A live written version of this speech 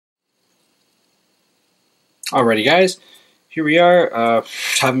Alrighty guys, here we are.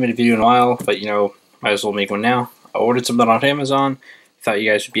 Haven't made a video in a while, but might as well make one now. I ordered something on Amazon, thought you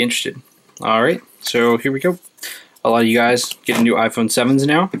guys would be interested. Alright, so here we go. A lot of you guys getting new iPhone 7s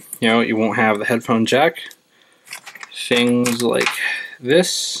now. You won't have the headphone jack. Things like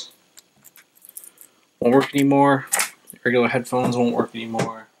this won't work anymore. Regular headphones won't work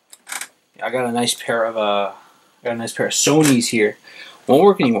anymore. I got a nice pair of Sonys here. Won't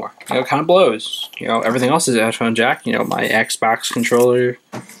work anymore. Kind of blows. Everything else is a headphone jack. My Xbox controller,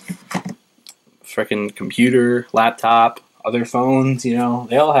 freaking computer, laptop, other phones. They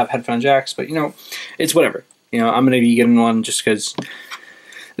all have headphone jacks. But it's whatever. I'm gonna be getting one just because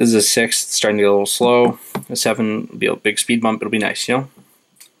this is a 6. It's starting to get a little slow. A 7 will be a big speed bump. It'll be nice.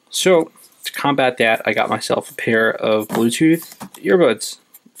 So to combat that, I got myself a pair of Bluetooth earbuds.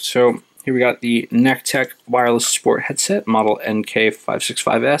 So here we got the Nekteck wireless sport headset, model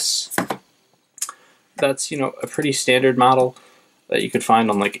NK565S. That's, a pretty standard model that you could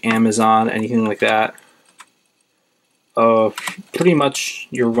find on like Amazon, anything like that. Pretty much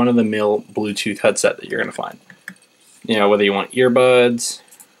your run-of-the-mill Bluetooth headset that you're gonna find. Whether you want earbuds,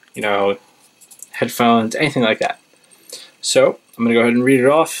 headphones, anything like that. So I'm gonna go ahead and read it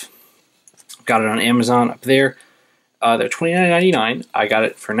off. Got it on Amazon up there. They're $29.99. I got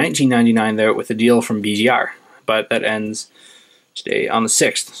it for $19.99 though with a deal from BGR, but that ends today on the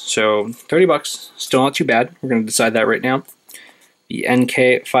 6th. So $30, still not too bad. We're going to decide that right now. The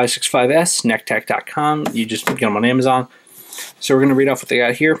NK565S, Nekteck.com. You just get them on Amazon. So we're going to read off what they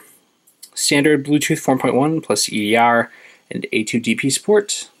got here. Standard Bluetooth 4.1 plus EDR and A2DP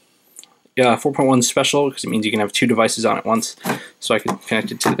support. 4.1 special because it means you can have 2 devices on at once. So I can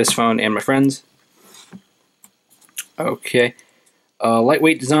connect it to this phone and my friend's. Okay,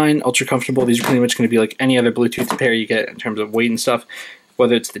 lightweight design, ultra comfortable. These are pretty much going to be like any other Bluetooth pair you get in terms of weight and stuff.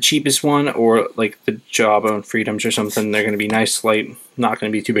 Whether it's the cheapest one or like the Jawbone Freedoms or something, they're going to be nice, light, not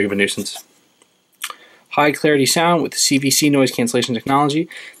going to be too big of a nuisance. High clarity sound with CVC noise cancellation technology.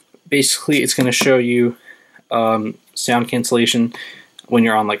 Basically, it's going to show you sound cancellation when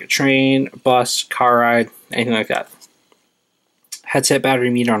you're on like a train, bus, car ride, anything like that. Headset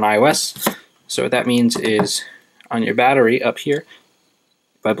battery meter on iOS. So what that means is on your battery up here,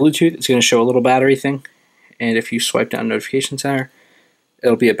 by Bluetooth, it's going to show a little battery thing. And if you swipe down Notification Center,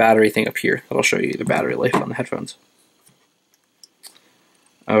 it'll be a battery thing up here. That'll show you the battery life on the headphones.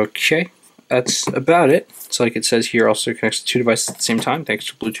 Okay, that's about it. It's like it says here, also connects to 2 devices at the same time, thanks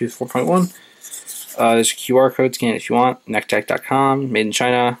to Bluetooth 4.1. There's a QR code scan if you want, Nekteck.com, made in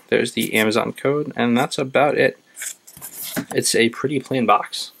China. There's the Amazon code, and that's about it. It's a pretty plain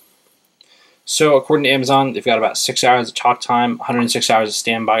box. So according to Amazon, they've got about 6 hours of talk time, 106 hours of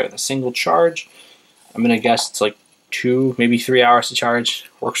standby with a single charge. I'm going to guess it's like 2, maybe 3 hours to charge.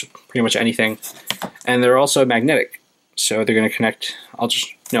 Works with pretty much anything. And they're also magnetic. So they're going to connect. I'll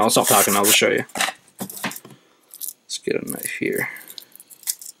stop talking. I'll just show you. Let's get a knife here.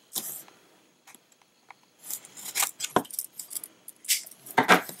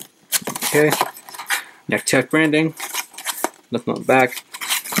 Okay. Nekteck branding. Nothing on the back.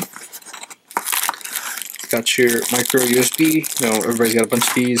 Got your micro USB. Everybody's got a bunch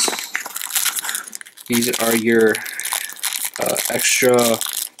of these. These are your extra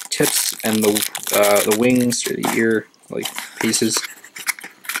tips and the wings or the ear pieces.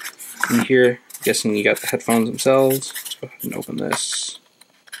 In here, I'm guessing you got the headphones themselves. Let's go ahead and open this.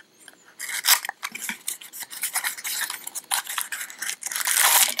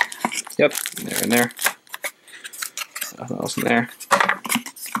 Yep, they're in there. Nothing else in there.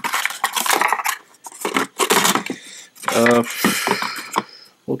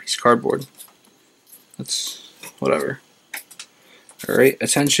 Little piece of cardboard. That's whatever. Alright,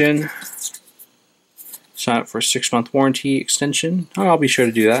 attention. Sign up for a 6-month warranty extension. Oh, I'll be sure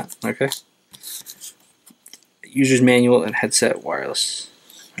to do that. Okay. User's manual and headset wireless.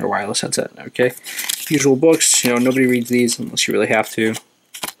 Or wireless headset. Okay. Usual books. Nobody reads these unless you really have to.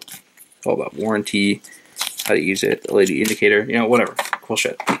 It's all about warranty, how to use it, the LED indicator, whatever. Cool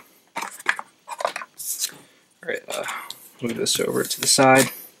shit. Alright, move this over to the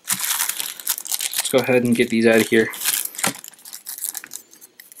side. Let's go ahead and get these out of here.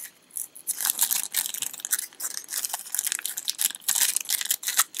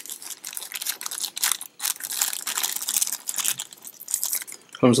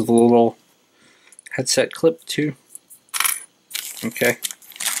 Comes with a little headset clip too. Okay.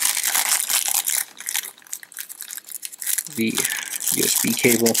 The USB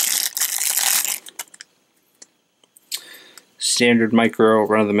cable. Standard micro,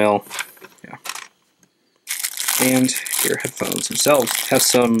 run-of-the-mill. Yeah. And your headphones themselves have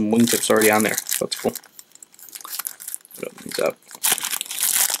some wingtips already on there, so that's cool. Open these up.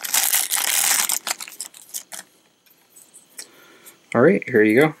 All right, here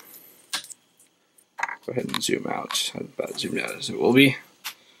you go. Go ahead and zoom out. About zoomed out as it will be.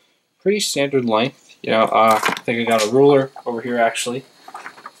 Pretty standard length. You know, I think I got a ruler over here actually.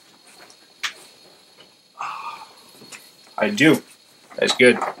 I do. That's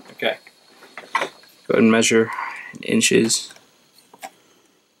good. Okay. Go ahead and measure in inches.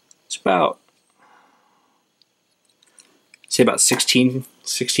 It's about, say about 16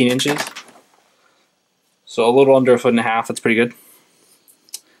 inches. So a little under 1.5 feet. That's pretty good.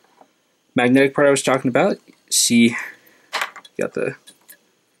 Magnetic part I was talking about. See, got the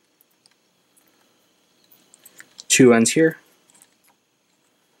 2 ends here.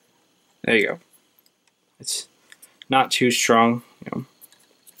 There you go. It's not too strong, you know,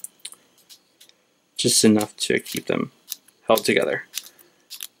 just enough to keep them held together.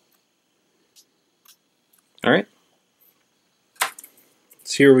 All right.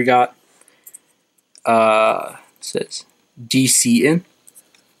 So here we got, it says DC in.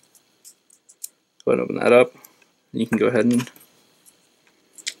 Go ahead and open that up. And you can go ahead and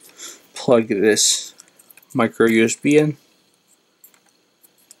plug this micro USB in.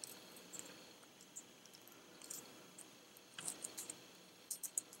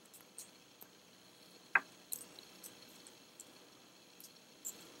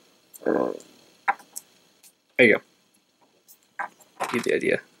 There you go. Get the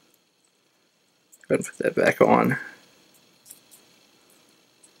idea. Go ahead and put that back on.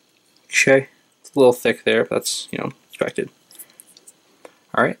 Okay. It's a little thick there, but that's, you know, expected.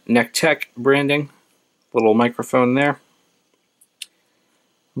 All right, Nekteck branding, little microphone there.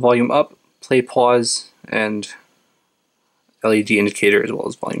 Volume up, play, pause, and LED indicator as well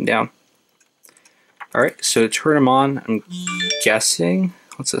as volume down. All right, so to turn them on, I'm guessing,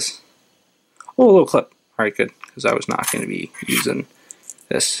 what's this? Oh, a little clip. All right, good, because I was not going to be using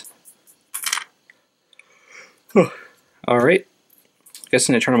this. All right,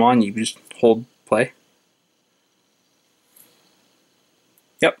 guessing to turn them on, you just hold play.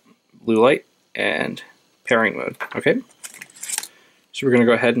 Yep, blue light and pairing mode. Okay, so we're going to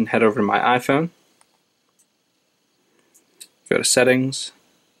go ahead and head over to my iPhone. Go to settings,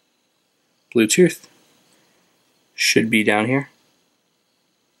 Bluetooth, should be down here.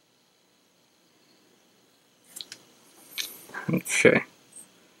 Okay,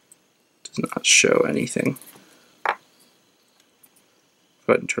 does not show anything. Go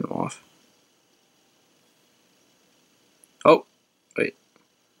ahead and turn them off. Oh, wait.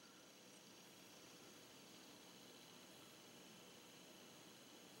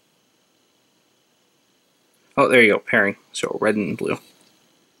 Oh, there you go, pairing. So red and blue.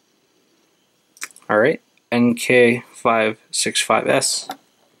 All right, NK565S.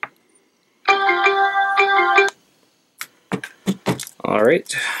 All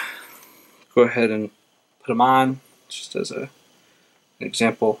right, go ahead and put them on just as an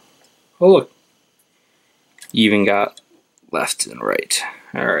example. Oh, look, you even got left and right.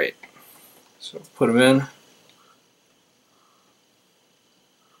 All right, so put them in.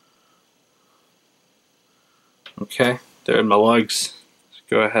 Okay, they're in my lugs. So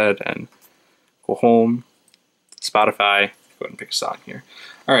go ahead and go home. Spotify, go ahead and pick a song here.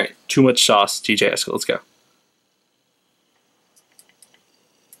 All right, Too Much Sauce, DJ Esco, let's go.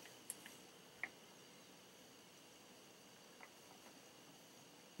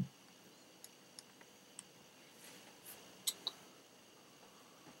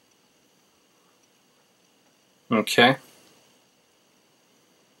 Okay.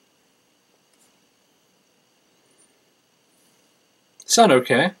 Sound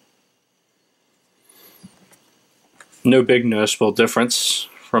okay. No big noticeable difference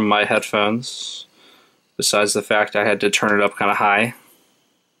from my headphones, besides the fact I had to turn it up kind of high.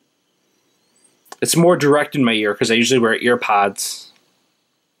 It's more direct in my ear because I usually wear ear pods.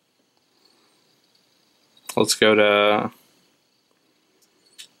 Let's go to,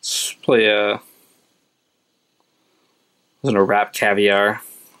 let's play a, wasn't a Rap Caviar.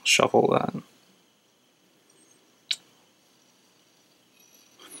 Shuffle that.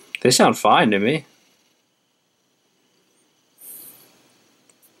 They sound fine to me.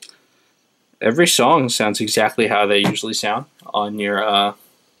 Every song sounds exactly how they usually sound on your,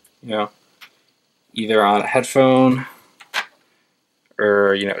 you know, either on a headphone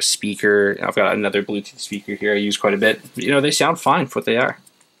or, you know, a speaker. I've got another Bluetooth speaker here I use quite a bit. You know, they sound fine for what they are.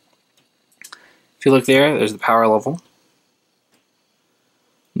 If you look there, there's the power level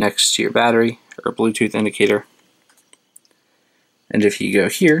next to your battery or Bluetooth indicator. And if you go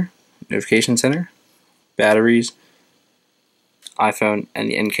here, notification center, batteries, iPhone, and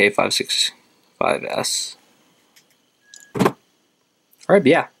the NK565S. Alright, but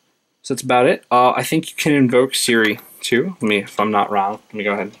yeah. So that's about it. I think you can invoke Siri too. Let me, if I'm not wrong, let me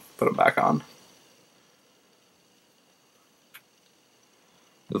go ahead and put it back on.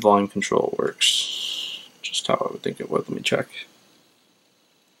 The volume control works just how I would think it would. Let me check.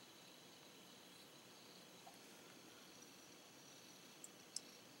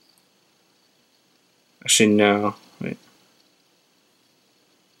 Actually, no. Wait.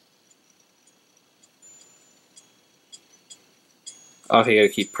 Oh, you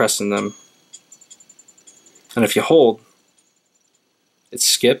gotta keep pressing them. And if you hold, it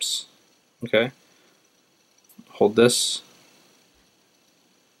skips. Okay. Hold this.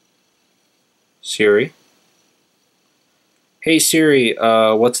 Siri. Hey Siri,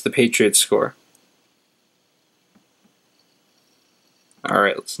 what's the Patriots score?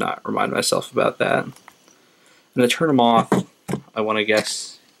 Alright, let's not remind myself about that. I'm gonna turn them off. I wanna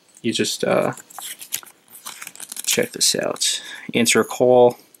guess. You just check this out. Answer a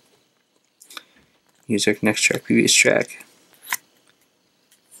call. Music, next track, previous track.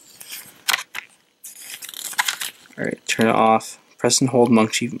 Alright, turn it off. Press and hold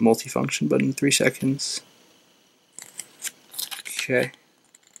multifunction button in 3 seconds. Okay.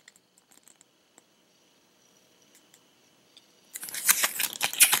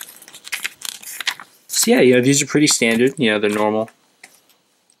 So yeah, these are pretty standard. They're normal.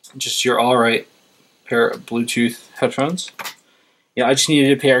 Just your alright pair of Bluetooth headphones. I just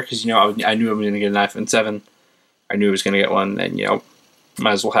needed a pair because I knew I was going to get an iPhone 7. I knew I was going to get one, and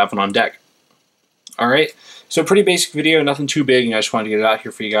might as well have one on deck. Alright, so pretty basic video, nothing too big. I just wanted to get it out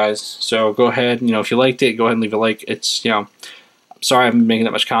here for you guys. So go ahead, if you liked it, go ahead and leave a like. It's, I'm sorry I haven't been making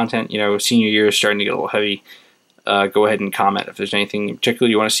that much content. Senior year is starting to get a little heavy. Go ahead and comment if there's anything in particular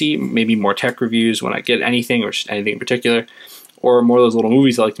you want to see. Maybe more tech reviews when I get anything, or just anything in particular, or more of those little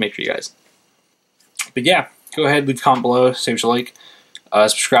movies I like to make for you guys. But yeah, go ahead, leave a comment below, say what you like.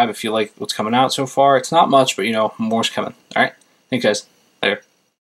 Subscribe if you like what's coming out so far. It's not much, but more's coming. Alright, thanks guys. Later.